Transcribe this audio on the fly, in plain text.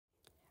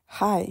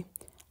Hi,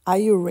 are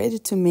you ready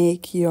to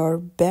make your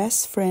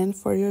best friend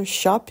for your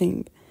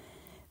shopping?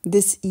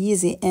 This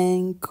easy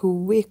and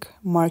quick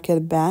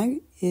market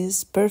bag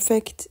is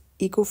perfect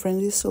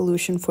eco-friendly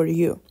solution for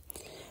you.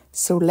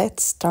 So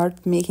let's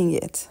start making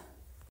it.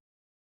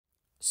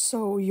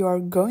 So you are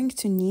going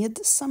to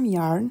need some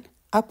yarn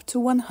up to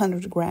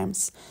 100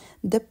 grams.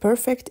 The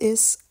perfect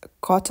is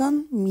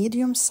cotton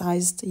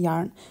medium-sized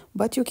yarn,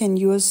 but you can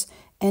use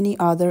any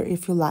other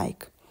if you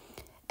like.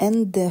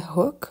 And the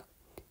hook,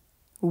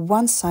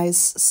 one size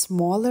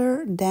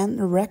smaller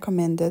than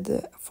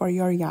recommended for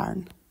your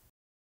yarn.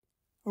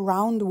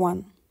 Round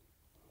 1.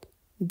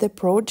 The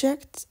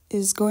project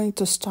is going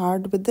to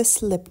start with the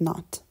slip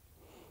knot.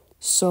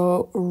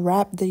 So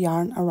wrap the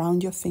yarn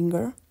around your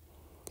finger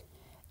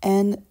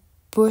and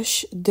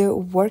push the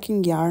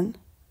working yarn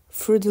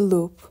through the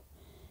loop,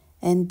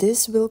 and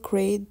this will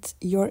create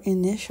your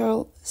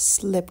initial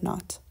slip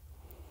knot.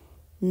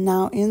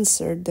 Now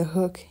insert the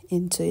hook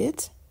into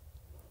it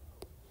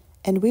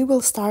and we will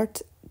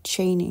start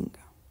chaining.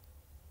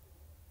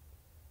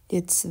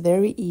 It's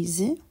very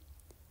easy.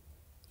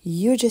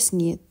 You just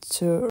need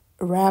to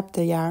wrap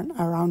the yarn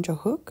around your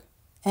hook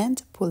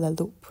and pull a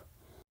loop.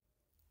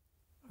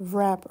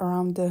 Wrap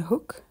around the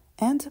hook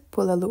and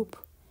pull a loop.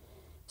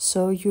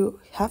 So you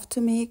have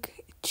to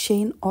make a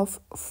chain of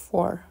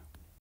 4.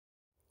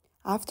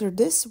 After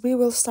this, we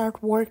will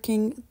start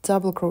working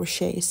double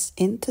crochets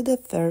into the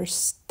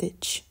first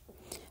stitch.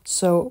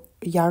 So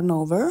yarn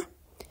over,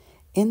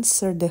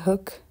 insert the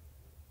hook,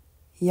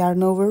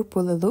 yarn over,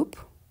 pull a loop.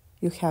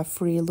 You have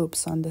 3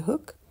 loops on the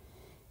hook.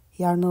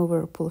 Yarn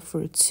over, pull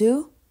through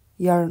 2,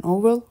 yarn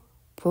over,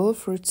 pull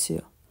through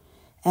 2.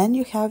 And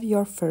you have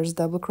your first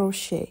double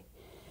crochet.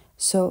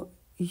 So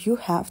you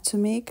have to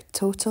make a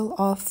total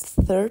of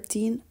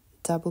 13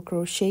 double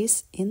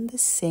crochets in the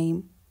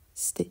same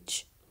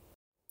stitch.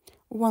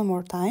 One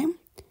more time.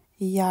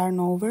 Yarn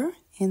over,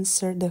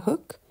 insert the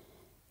hook,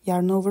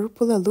 yarn over,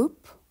 pull a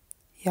loop,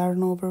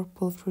 yarn over,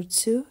 pull through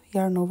 2,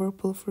 yarn over,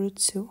 pull through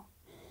 2.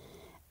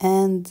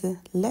 And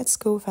let's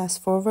go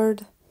fast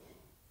forward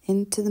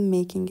into the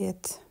making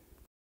it.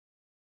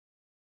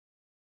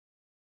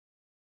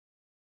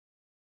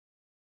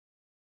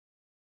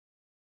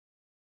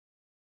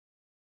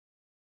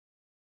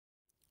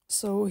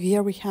 So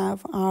here we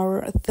have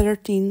our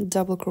 13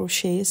 double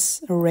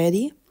crochets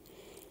ready.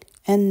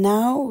 And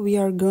now we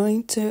are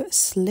going to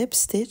slip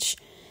stitch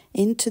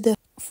into the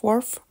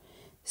 4th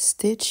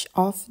stitch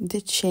of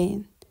the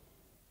chain.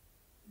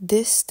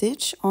 This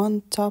stitch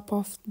on top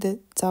of the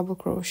double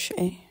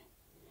crochet.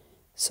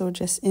 So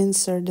just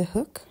insert the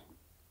hook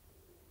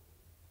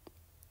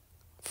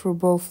through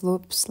both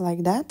loops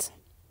like that.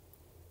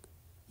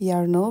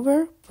 Yarn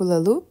over, pull a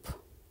loop,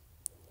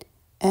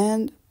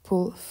 and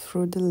pull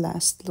through the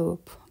last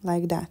loop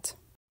like that.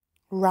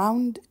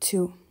 Round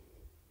 2.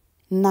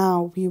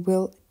 Now we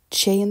will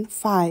chain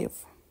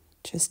 5.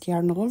 Just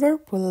yarn over,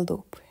 pull a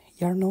loop,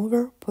 yarn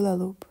over, pull a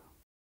loop.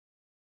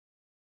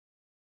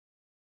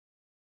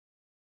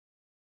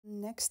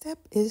 Next step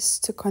is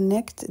to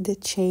connect the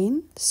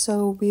chain,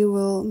 so we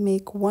will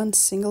make 1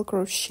 single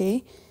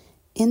crochet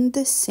in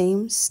the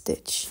same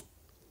stitch.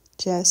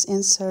 Just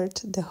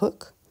insert the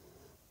hook,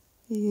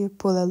 you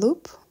pull a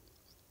loop,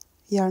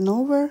 yarn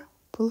over,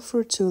 pull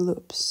through 2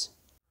 loops.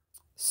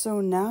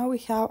 So now we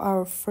have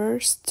our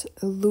first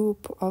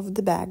loop of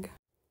the bag.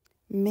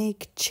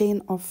 Make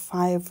chain of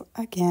 5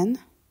 again.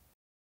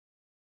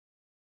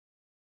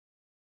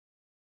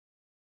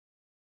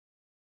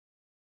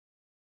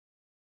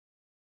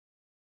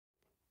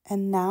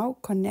 And now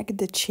connect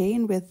the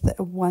chain with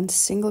 1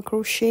 single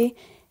crochet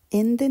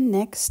in the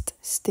next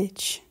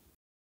stitch.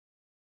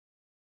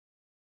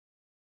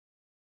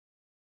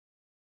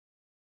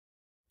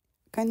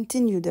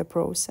 Continue the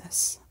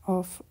process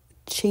of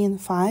chain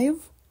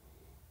 5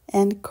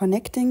 and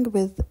connecting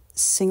with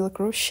single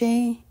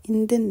crochet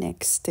in the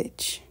next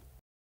stitch.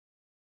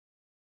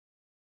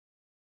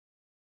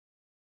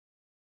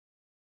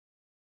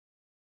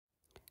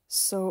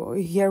 So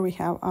here we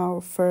have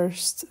our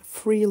first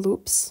 3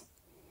 loops.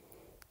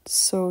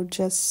 So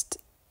just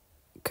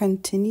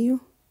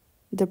continue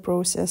the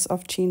process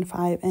of chain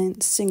 5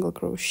 and single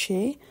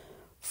crochet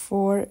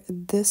for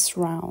this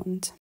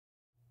round.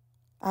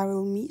 I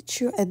will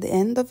meet you at the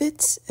end of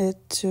it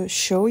to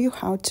show you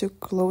how to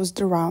close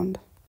the round.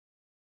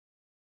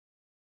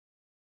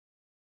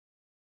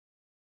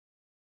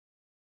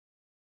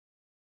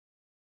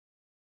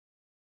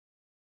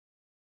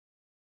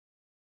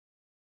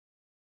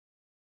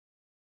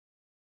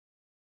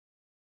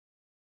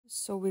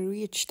 So we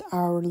reached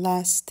our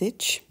last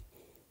stitch.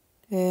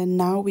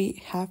 Now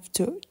we have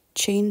to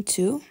chain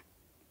 2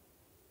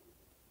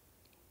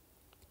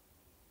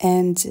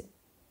 and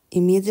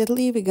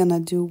immediately we're gonna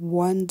do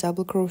 1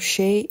 double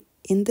crochet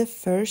in the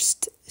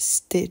first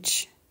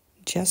stitch,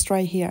 just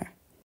right here.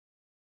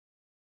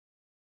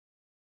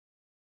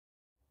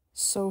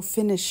 So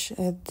finish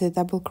the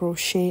double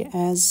crochet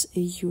as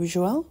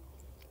usual,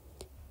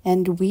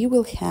 and we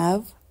will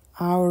have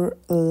our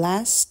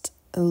last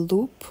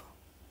loop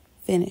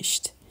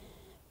finished.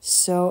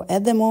 So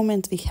at the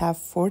moment we have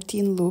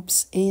 14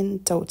 loops in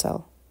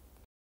total.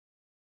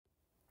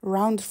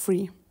 Round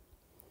 3.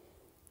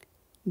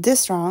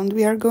 This round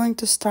we are going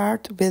to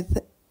start with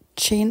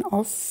chain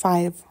of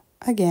 5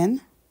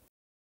 again.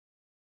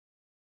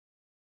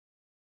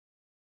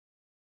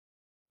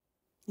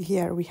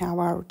 Here we have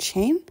our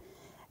chain,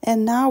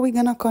 and now we're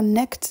gonna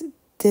connect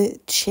the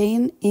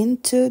chain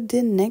into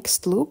the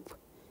next loop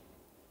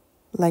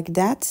like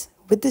that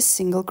with the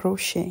single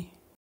crochet.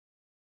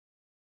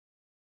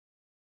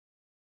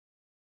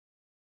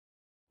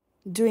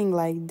 Doing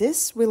like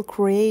this will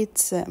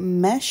create a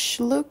mesh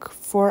look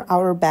for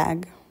our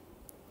bag.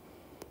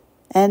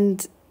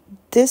 And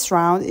this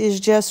round is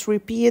just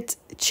repeat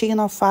chain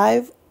of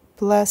 5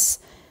 plus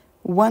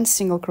 1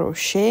 single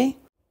crochet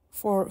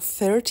for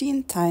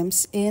 13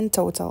 times in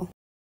total.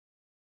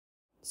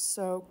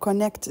 So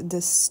connect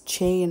this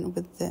chain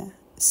with the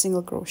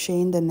single crochet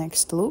in the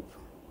next loop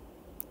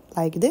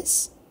like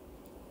this,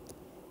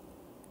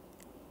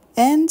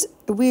 and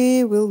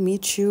we will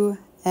meet you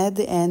at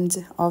the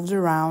end of the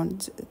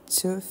round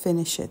to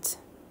finish it.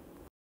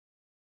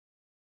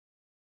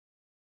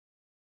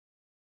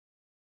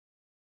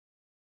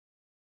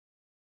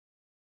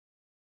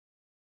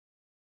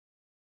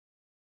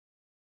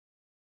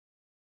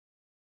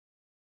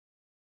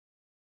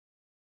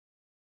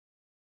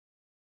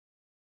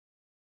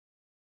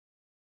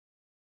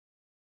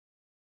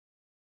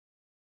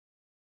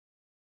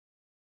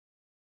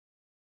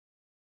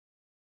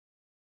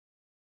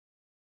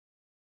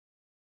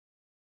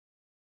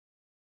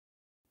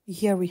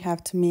 Here we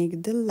have to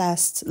make the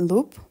last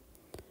loop,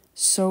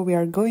 so we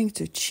are going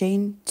to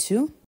chain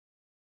 2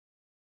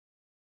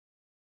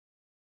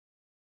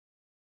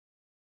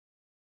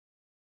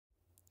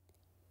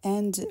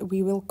 and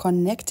we will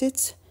connect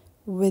it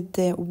with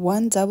the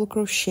 1 double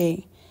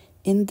crochet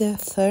in the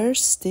 3rd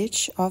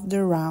stitch of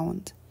the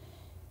round.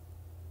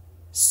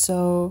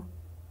 So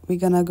we're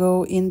gonna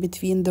go in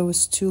between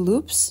those 2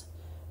 loops,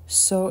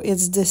 so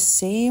it's the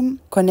same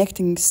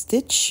connecting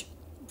stitch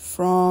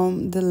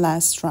from the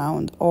last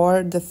round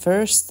or the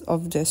first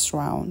of this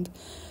round.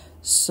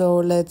 So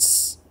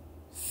let's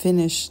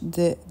finish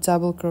the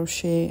double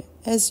crochet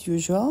as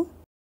usual.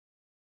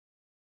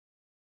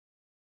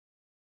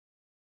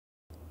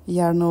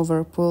 Yarn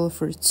over, pull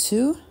through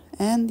 2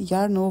 and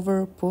yarn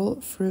over,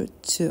 pull through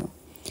 2.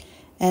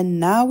 And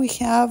now we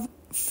have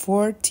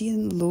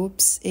 14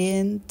 loops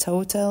in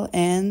total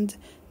and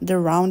the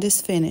round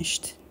is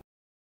finished.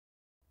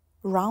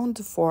 Round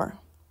 4.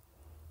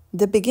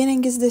 The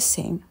beginning is the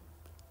same.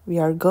 We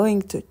are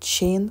going to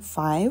chain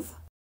 5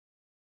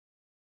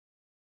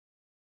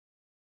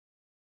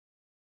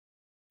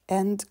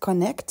 and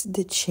connect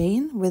the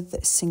chain with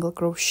the single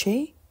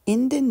crochet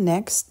in the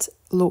next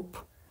loop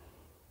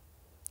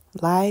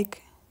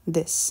like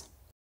this.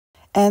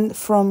 And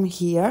from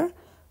here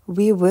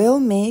we will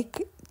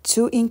make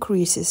 2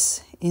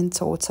 increases in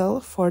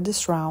total for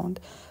this round,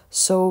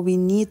 so we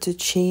need to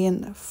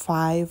chain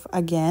 5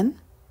 again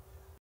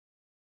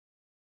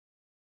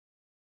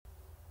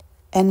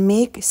and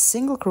make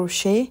single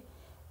crochet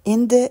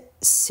in the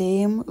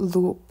same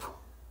loop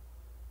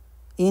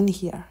in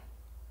here.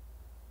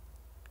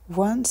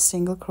 1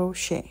 single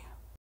crochet,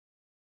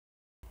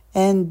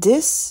 and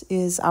this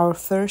is our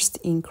first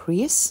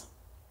increase.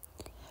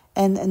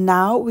 And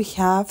now we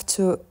have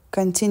to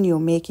continue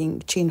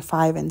making chain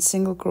 5 and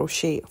single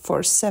crochet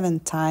for 7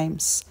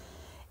 times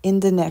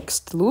in the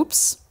next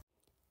loops,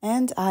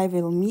 and I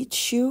will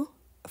meet you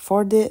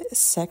for the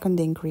second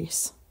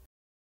increase.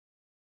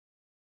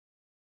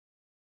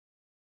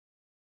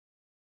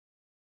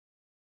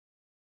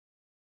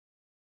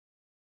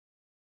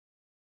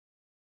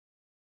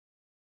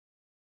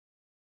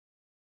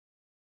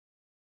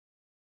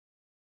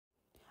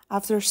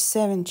 After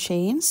 7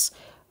 chains,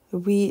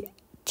 we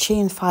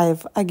chain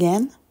 5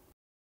 again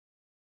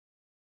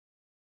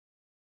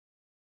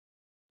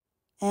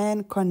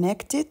and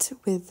connect it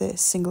with the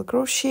single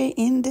crochet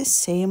in the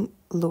same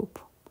loop.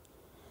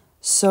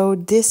 So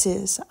this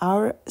is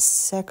our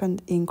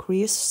second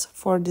increase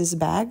for this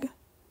bag.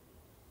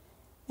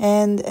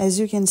 And as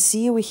you can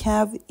see, we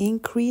have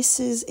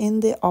increases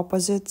in the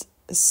opposite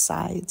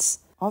sides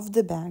of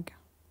the bag.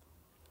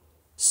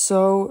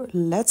 So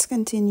let's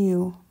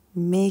continue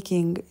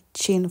making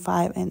chain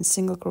 5 and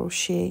single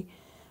crochet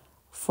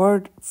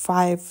for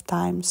 5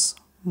 times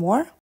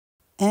more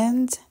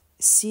and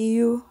see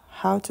you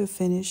how to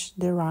finish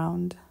the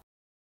round.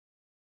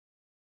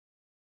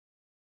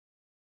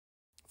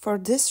 For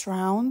this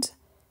round,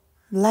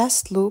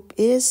 last loop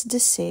is the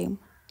same.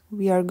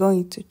 We are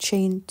going to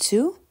chain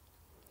 2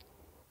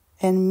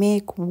 and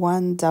make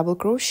 1 double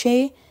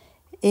crochet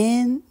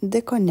in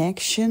the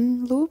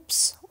connection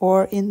loops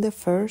or in the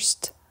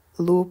first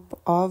loop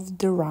of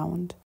the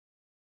round.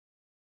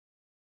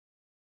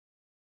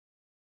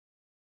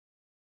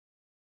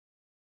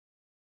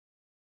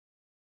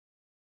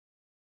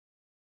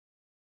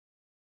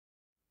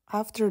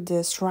 After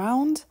this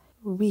round,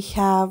 we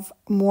have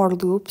more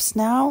loops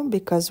now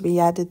because we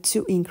added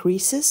 2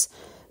 increases,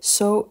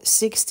 so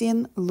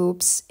 16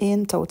 loops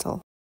in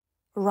total.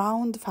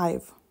 Round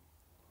 5.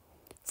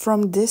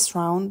 From this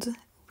round,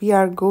 we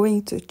are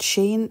going to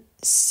chain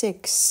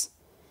 6.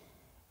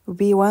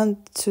 We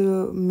want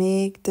to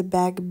make the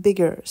bag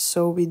bigger,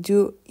 so we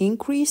do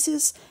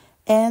increases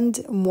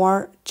and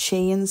more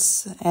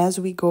chains as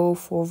we go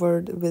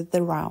forward with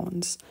the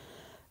rounds.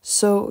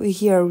 So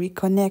here we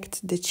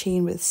connect the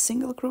chain with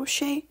single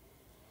crochet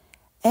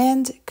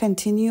and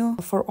continue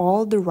for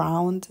all the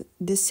round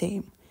the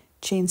same.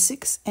 Chain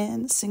 6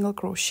 and single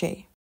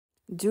crochet.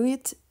 Do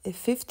it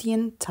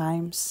 15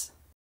 times.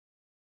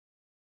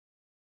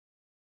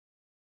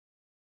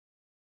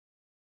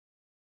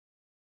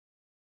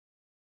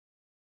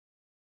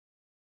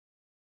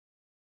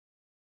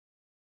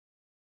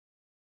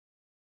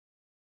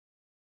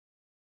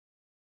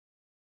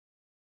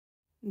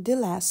 The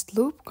last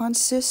loop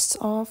consists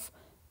of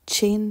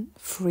chain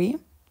 3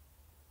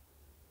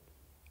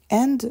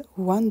 and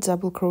 1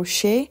 double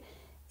crochet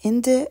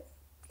in the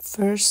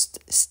first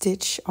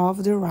stitch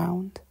of the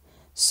round.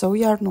 So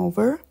yarn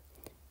over,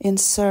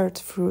 insert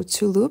through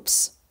 2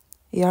 loops,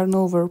 yarn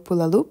over,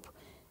 pull a loop,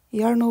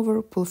 yarn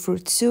over, pull through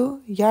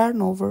 2,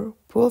 yarn over,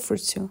 pull through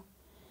 2.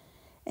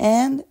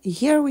 And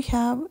here we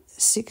have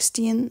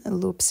 16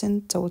 loops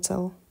in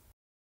total.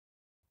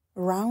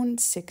 Round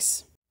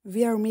 6.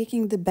 We are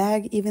making the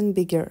bag even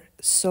bigger,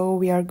 so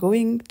we are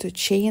going to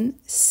chain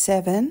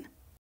 7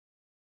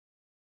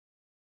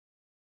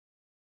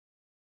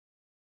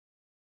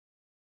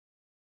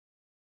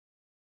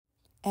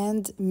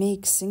 and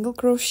make single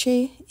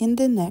crochet in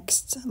the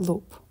next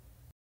loop.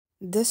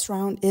 This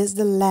round is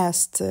the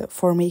last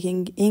for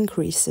making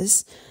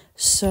increases,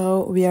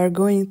 so we are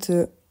going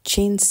to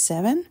chain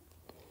 7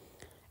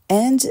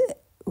 and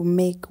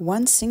make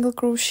 1 single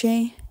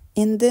crochet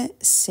in the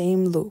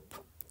same loop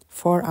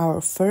for our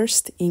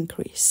first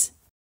increase.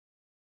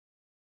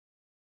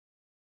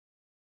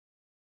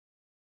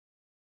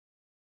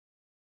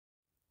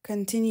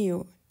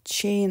 Continue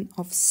chain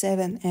of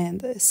 7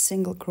 and a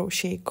single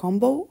crochet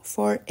combo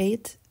for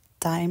 8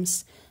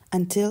 times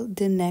until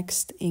the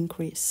next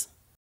increase.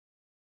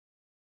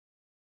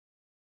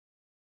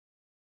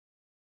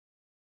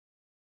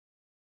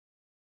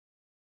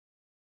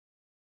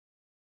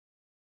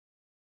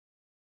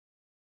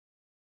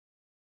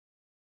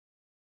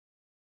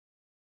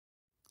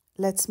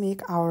 Let's make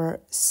our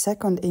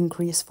second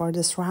increase for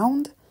this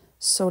round.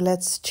 So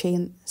let's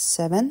chain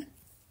 7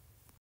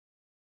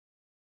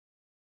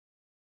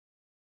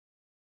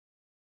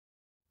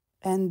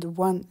 and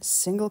 1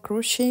 single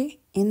crochet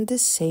in the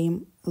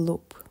same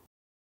loop.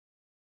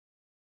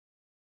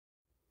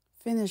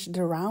 Finish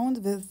the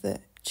round with the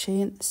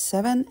chain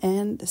 7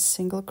 and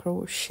single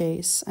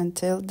crochets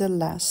until the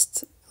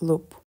last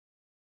loop.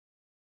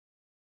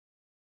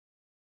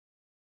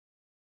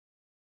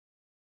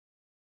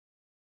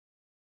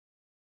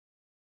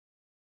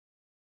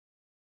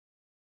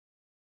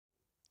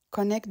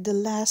 Connect the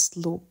last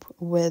loop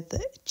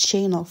with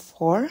chain of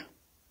 4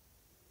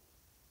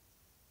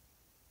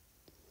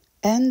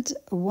 and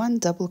 1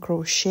 double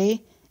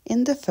crochet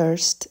in the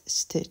first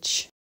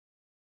stitch.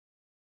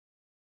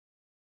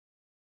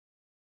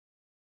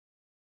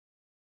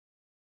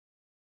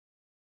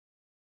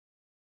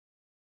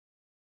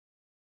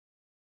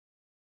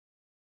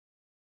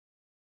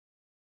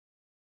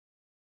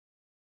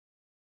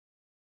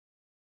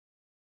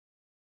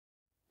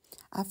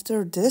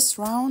 After this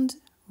round,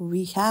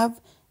 we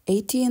have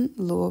 18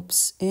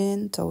 loops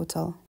in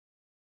total.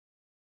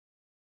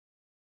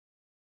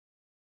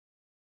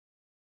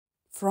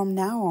 From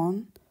now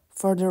on,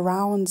 for the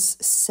rounds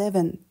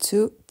 7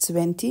 to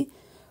 20,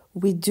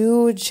 we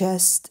do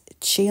just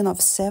chain of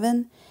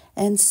 7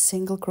 and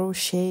single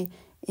crochet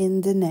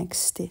in the next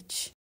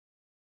stitch.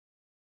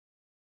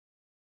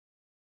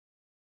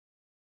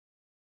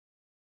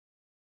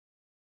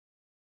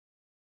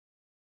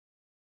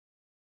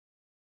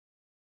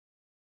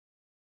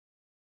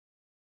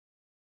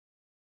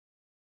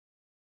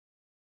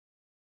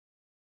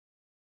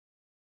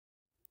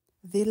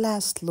 The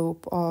last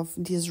loop of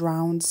these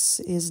rounds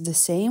is the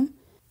same.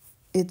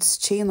 It's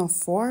chain of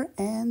 4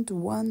 and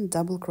 1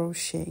 double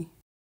crochet.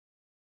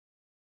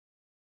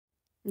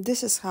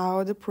 This is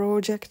how the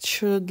project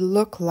should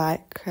look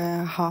like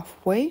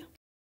halfway.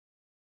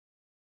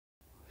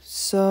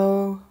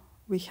 So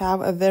we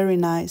have a very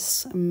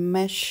nice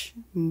mesh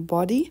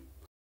body,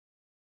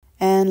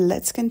 and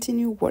let's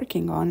continue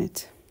working on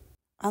it.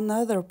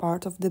 Another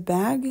part of the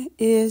bag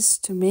is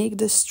to make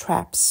the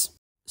straps.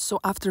 So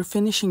after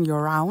finishing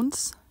your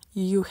rounds,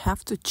 you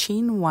have to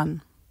chain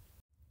 1.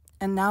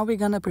 And now we're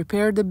gonna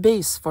prepare the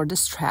base for the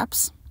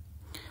straps.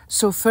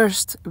 So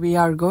first we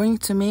are going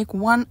to make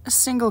 1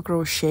 single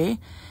crochet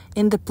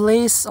in the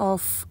place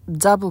of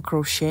double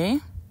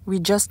crochet we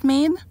just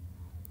made.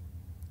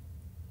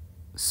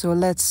 So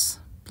let's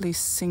place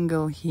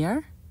single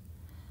here.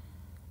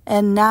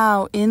 And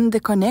now in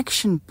the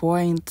connection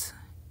point,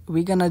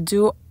 we're gonna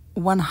do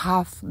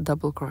 1/2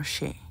 double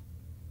crochet.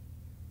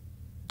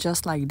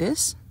 Just like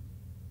this.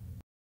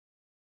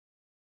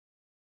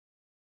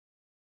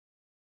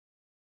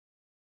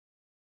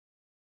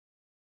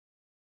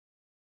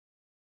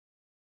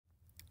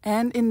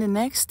 And in the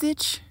next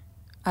stitch,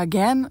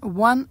 Again,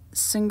 one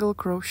single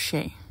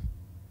crochet.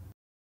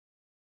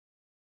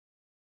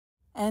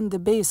 And the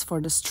base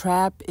for the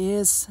strap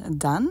is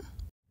done.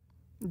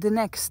 The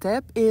next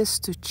step is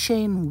to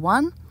chain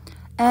 1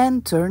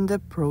 and turn the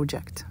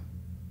project.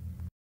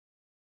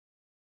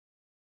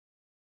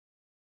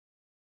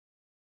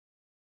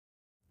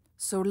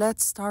 So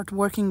let's start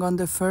working on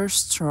the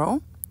first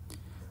row.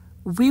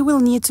 We will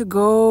need to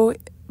go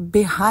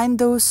behind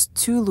those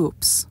 2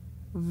 loops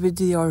with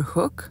your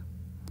hook,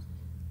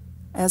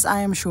 as I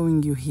am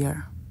showing you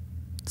here.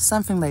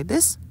 Something like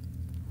this.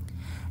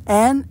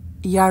 And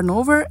yarn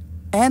over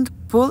and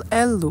pull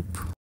a loop.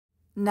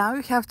 Now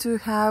you have to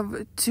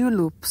have 2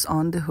 loops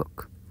on the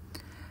hook.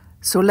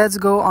 So let's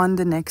go on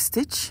the next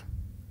stitch.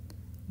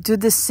 Do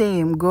the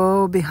same,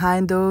 go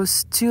behind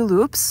those 2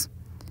 loops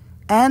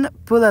and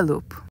pull a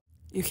loop.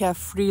 You have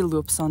 3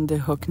 loops on the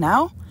hook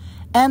now.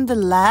 And the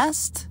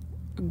last,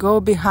 go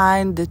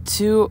behind the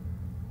 2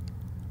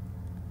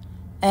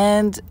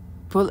 and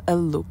pull a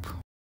loop.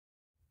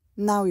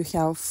 Now you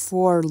have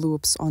 4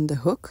 loops on the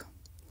hook.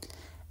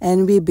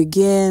 And we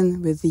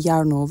begin with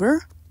yarn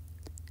over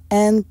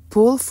and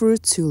pull through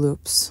 2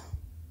 loops.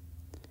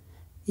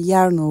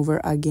 Yarn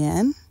over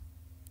again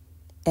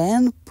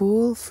and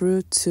pull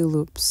through 2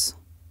 loops.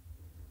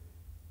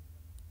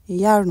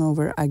 Yarn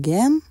over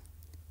again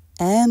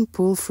and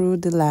pull through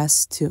the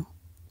last 2.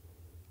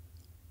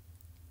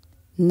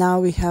 Now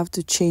we have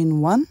to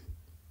chain 1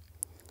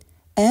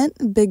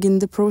 and begin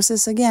the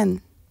process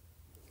again.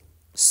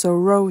 So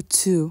row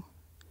 2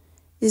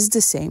 is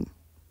the same.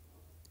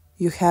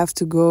 You have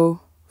to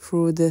go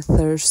through the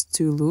first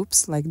 2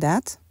 loops like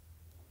that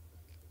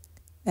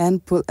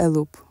and pull a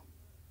loop.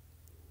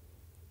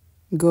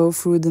 Go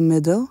through the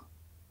middle,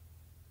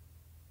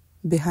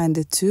 behind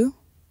the 2,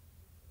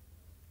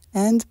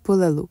 and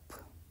pull a loop.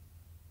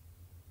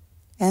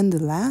 And the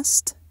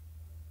last,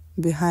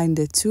 behind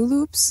the 2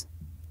 loops,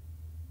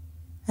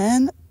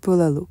 and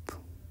pull a loop.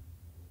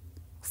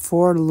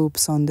 4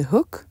 loops on the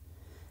hook,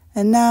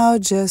 and now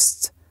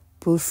just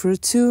pull through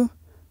 2,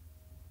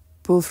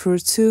 pull through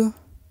 2,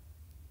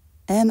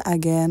 and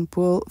again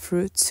pull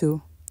through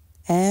 2,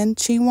 and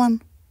chain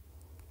 1.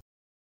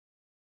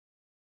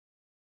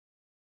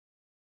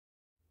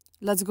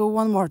 Let's go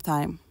one more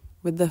time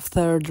with the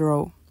 3rd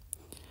row.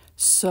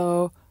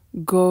 So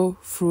go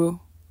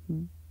through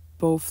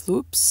both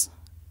loops,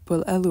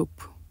 pull a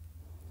loop.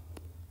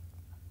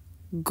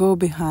 Go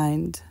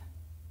behind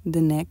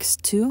the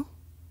next 2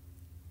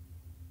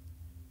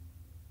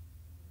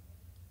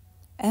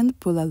 and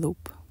pull a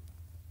loop.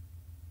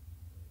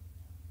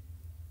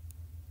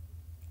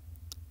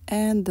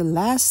 And the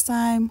last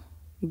time,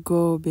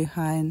 go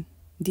behind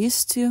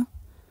these 2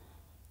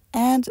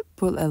 and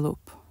pull a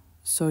loop.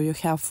 So you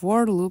have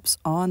 4 loops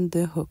on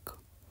the hook.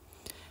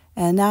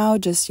 And now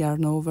just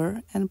yarn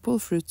over and pull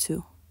through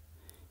 2.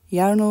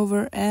 Yarn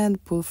over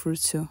and pull through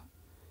 2.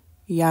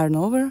 Yarn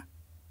over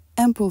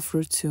and pull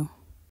through 2.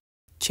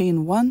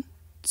 Chain 1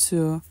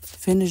 to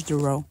finish the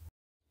row.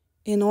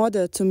 In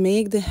order to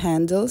make the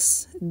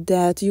handles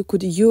that you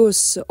could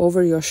use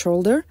over your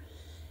shoulder,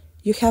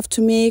 you have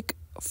to make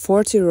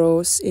 40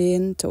 rows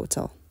in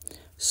total.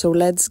 So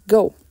let's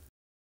go.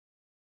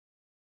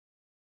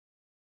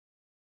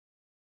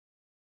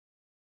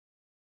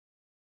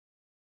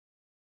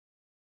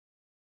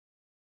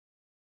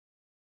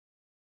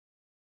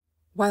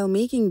 While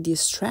making these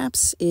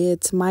straps,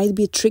 it might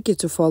be tricky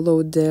to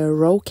follow the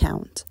row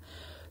count.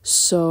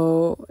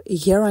 So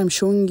here I'm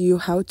showing you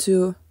how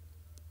to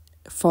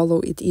follow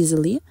it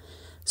easily.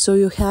 So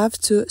you have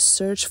to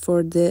search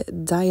for the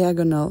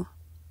diagonal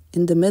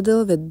in the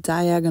middle, the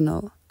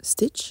diagonal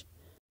stitch.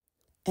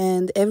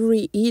 And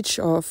each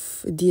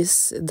of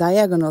these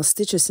diagonal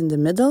stitches in the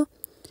middle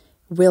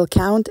will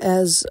count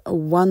as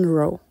 1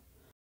 row.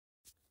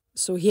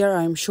 So here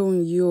I'm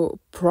showing you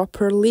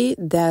properly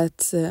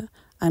that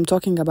I'm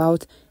talking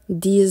about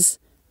these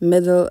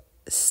middle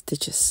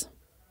stitches.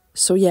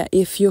 So yeah,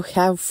 if you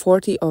have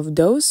 40 of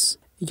those,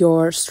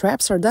 your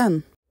straps are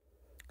done.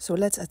 So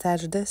let's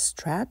attach the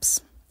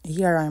straps.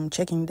 Here I'm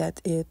checking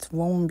that it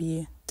won't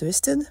be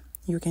twisted.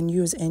 You can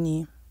use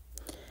any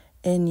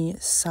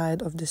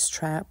side of the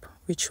strap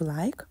which you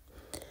like.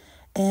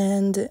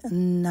 And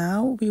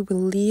now we will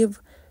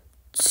leave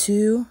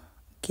 2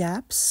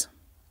 gaps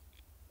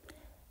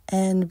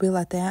and we'll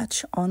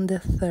attach on the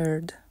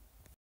 3rd.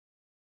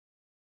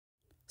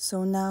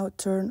 So now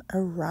turn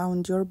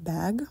around your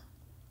bag.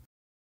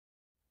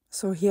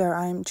 So here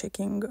I'm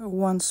checking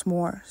once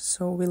more.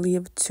 So we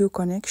leave 2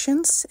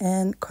 connections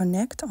and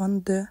connect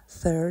on the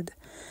 3rd.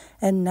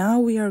 And now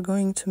we are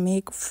going to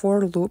make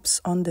 4 loops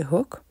on the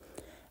hook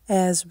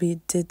as we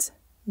did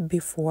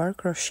before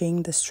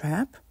crocheting the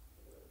strap.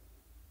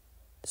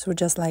 So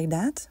just like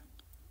that.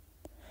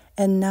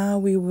 And now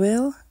we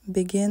will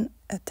begin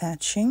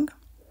attaching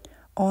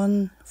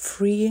on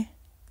 3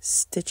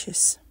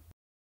 stitches.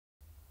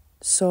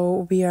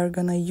 So we are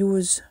gonna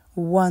use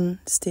 1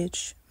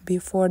 stitch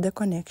before the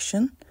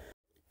connection.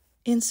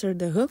 Insert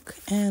the hook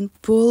and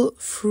pull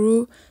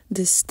through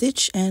the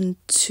stitch and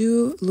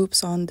 2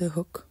 loops on the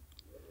hook.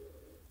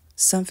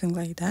 something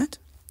like that.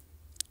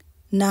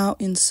 Now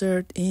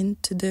insert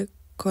into the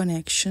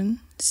connection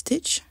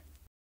stitch.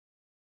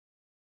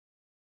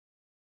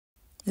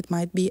 It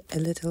might be a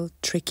little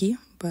tricky,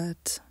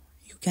 but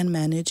you can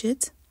manage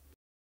it.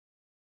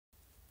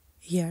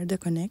 Here the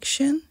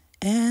connection,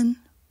 and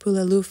pull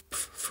a loop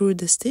through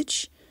the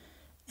stitch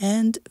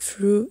and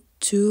through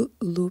 2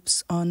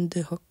 loops on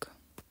the hook.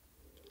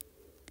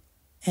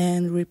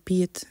 And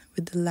repeat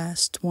with the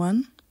last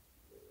one.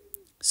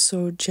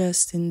 So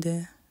just in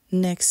the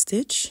next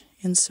stitch,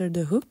 insert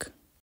the hook,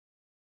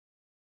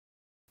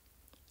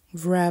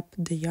 wrap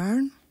the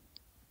yarn,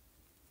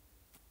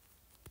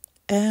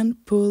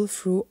 and pull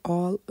through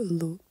all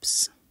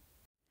loops.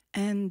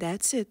 And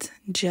that's it.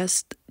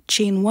 Just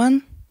chain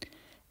 1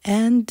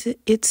 and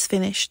it's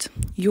finished.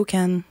 You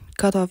can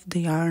cut off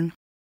the yarn.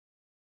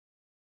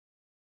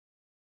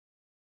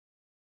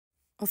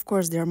 Of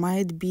course, there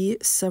might be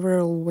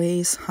several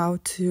ways how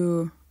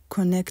to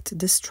connect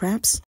the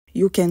straps.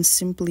 You can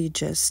simply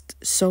just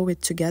sew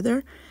it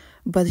together,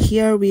 but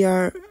here we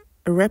are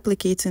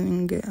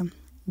replicating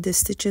the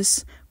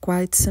stitches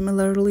quite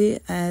similarly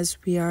as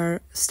we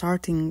are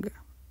starting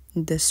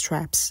the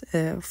straps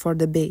for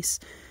the base.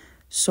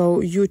 So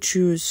you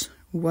choose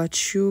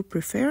what you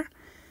prefer,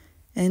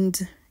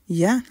 and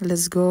yeah,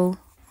 let's go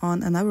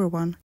on another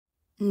one.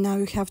 Now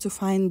you have to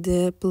find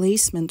the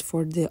placement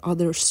for the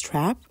other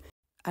strap.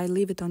 I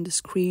leave it on the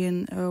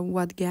screen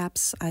what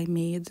gaps I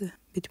made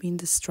between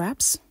the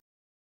straps.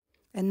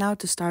 And now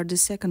to start the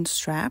second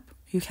strap,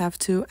 you have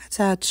to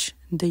attach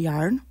the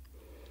yarn,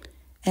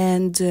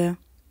 and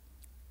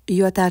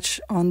you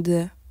attach on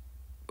the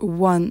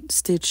 1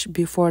 stitch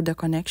before the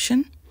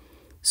connection.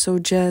 So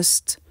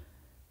just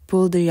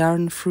pull the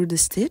yarn through the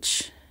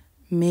stitch,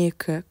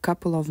 make a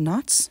couple of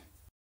knots.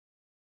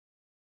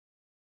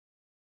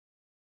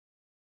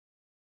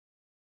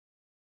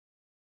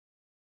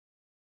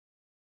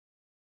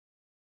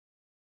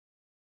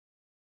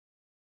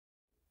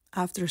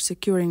 After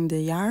securing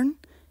the yarn,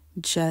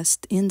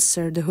 just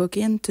insert the hook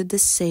into the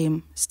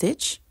same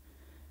stitch,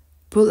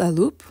 pull a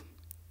loop,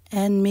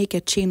 and make a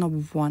chain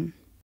of 1.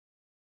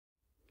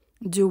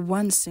 Do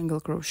 1 single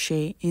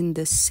crochet in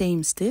the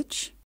same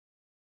stitch.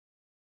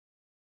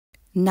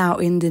 Now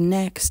in the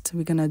next,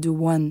 we're gonna do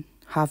 1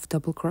 half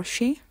double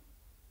crochet,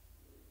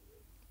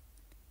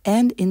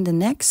 and in the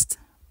next,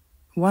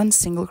 1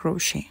 single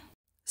crochet.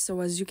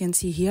 So as you can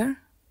see here,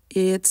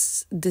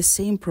 it's the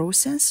same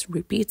process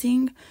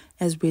repeating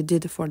as we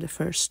did for the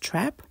first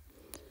strap.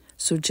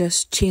 So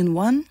just chain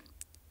 1,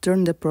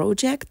 turn the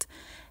project,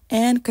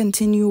 and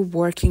continue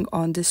working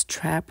on the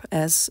strap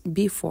as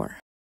before.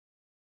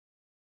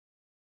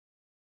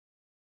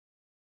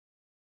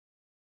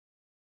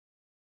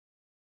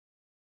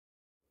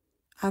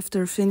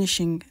 After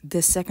finishing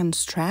the second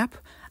strap,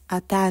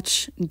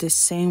 attach the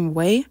same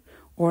way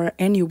or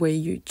any way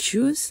you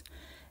choose,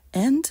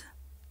 and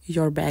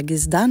your bag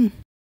is done.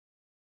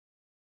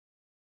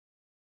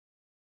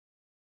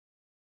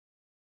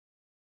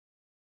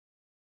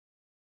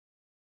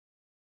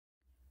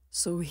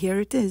 So here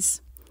it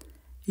is,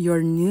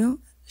 your new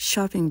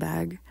shopping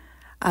bag.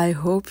 I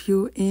hope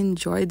you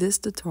enjoyed this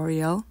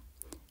tutorial.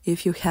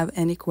 If you have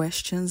any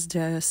questions,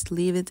 just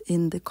leave it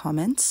in the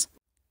comments.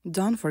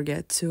 Don't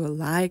forget to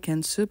like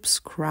and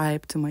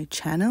subscribe to my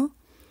channel.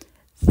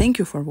 Thank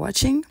you for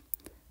watching,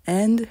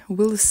 and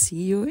we'll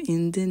see you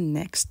in the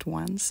next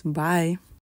ones. Bye!